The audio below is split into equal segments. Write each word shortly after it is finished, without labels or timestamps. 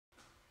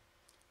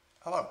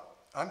Hello,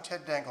 I'm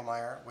Ted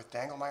Dangelmeyer with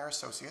Dangelmeyer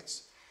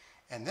Associates,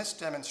 and this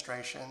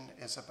demonstration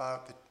is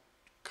about the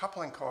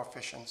coupling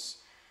coefficients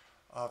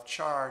of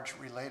charge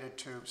related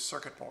to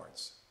circuit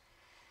boards.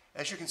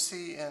 As you can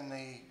see in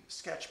the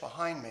sketch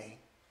behind me,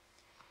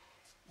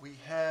 we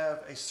have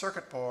a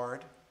circuit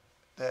board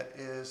that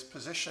is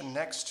positioned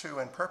next to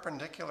and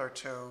perpendicular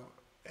to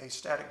a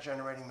static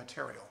generating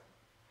material.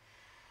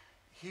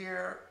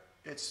 Here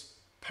it's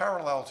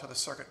parallel to the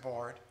circuit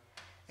board,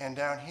 and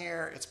down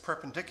here it's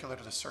perpendicular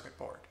to the circuit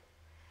board.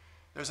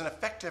 There's an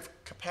effective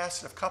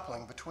capacitive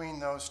coupling between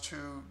those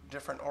two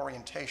different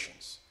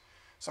orientations.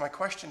 So my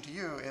question to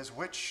you is,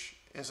 which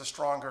is a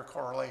stronger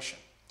correlation?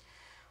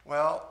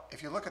 Well,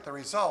 if you look at the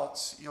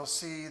results, you'll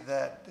see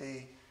that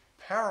the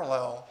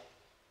parallel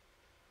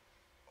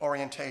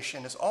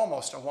orientation is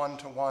almost a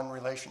one-to-one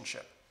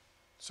relationship.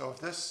 So if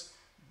this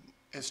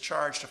is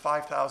charged to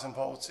 5,000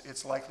 volts,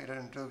 it's likely to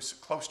induce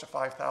close to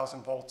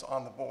 5,000 volts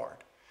on the board,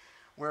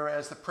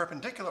 whereas the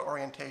perpendicular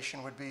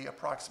orientation would be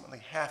approximately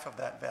half of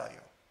that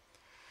value.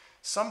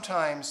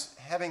 Sometimes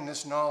having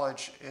this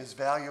knowledge is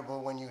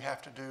valuable when you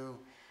have to do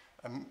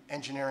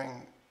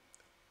engineering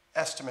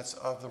estimates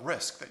of the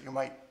risk that you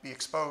might be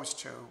exposed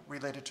to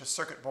related to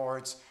circuit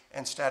boards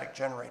and static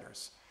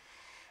generators.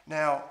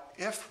 Now,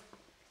 if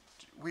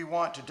we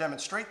want to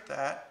demonstrate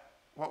that,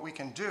 what we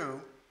can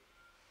do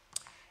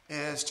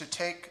is to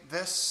take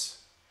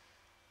this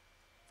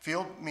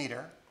field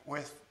meter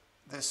with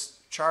this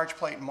charge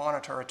plate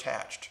monitor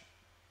attached.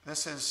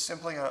 This is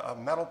simply a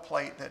metal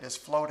plate that is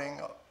floating.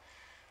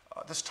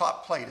 This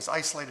top plate is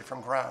isolated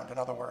from ground, in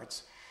other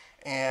words,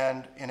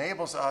 and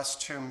enables us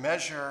to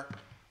measure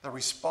the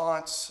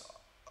response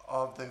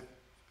of the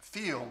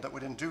field that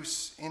would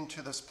induce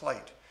into this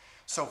plate.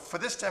 So for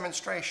this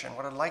demonstration,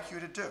 what I'd like you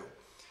to do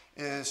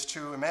is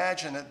to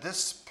imagine that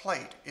this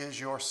plate is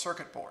your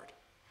circuit board.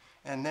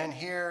 And then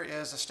here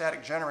is a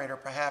static generator,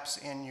 perhaps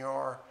in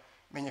your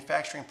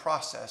manufacturing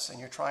process, and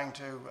you're trying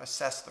to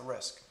assess the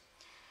risk.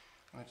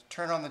 I'm going to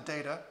turn on the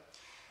data,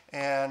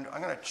 and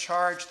I'm going to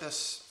charge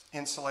this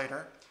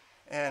insulator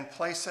and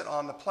place it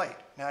on the plate.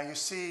 Now you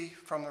see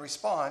from the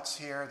response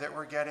here that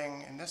we're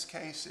getting, in this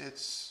case,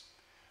 it's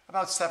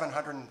about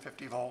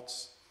 750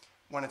 volts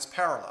when it's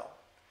parallel.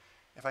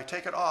 If I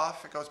take it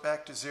off, it goes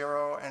back to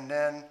 0, and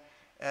then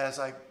as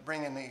I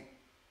bring in the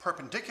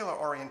perpendicular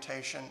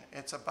orientation,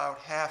 it's about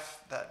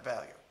half that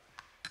value.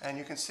 And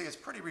you can see it's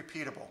pretty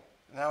repeatable.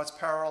 Now it's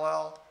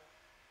parallel,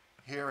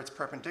 here it's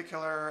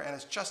perpendicular, and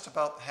it's just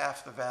about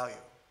half the value.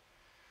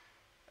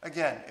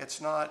 Again, it's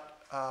not,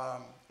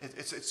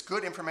 it's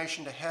good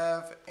information to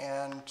have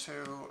and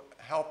to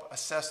help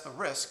assess the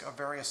risk of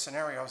various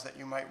scenarios that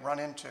you might run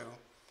into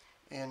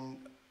in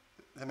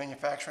the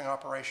manufacturing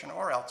operation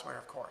or elsewhere,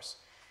 of course.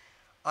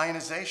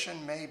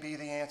 Ionization may be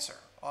the answer.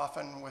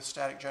 Often with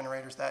static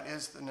generators, that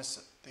is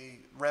the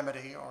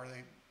remedy or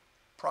the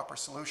proper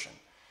solution.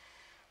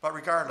 But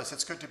regardless,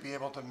 it's good to be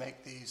able to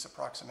make these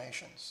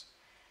approximations.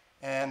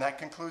 And that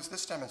concludes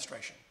this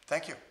demonstration.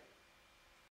 Thank you.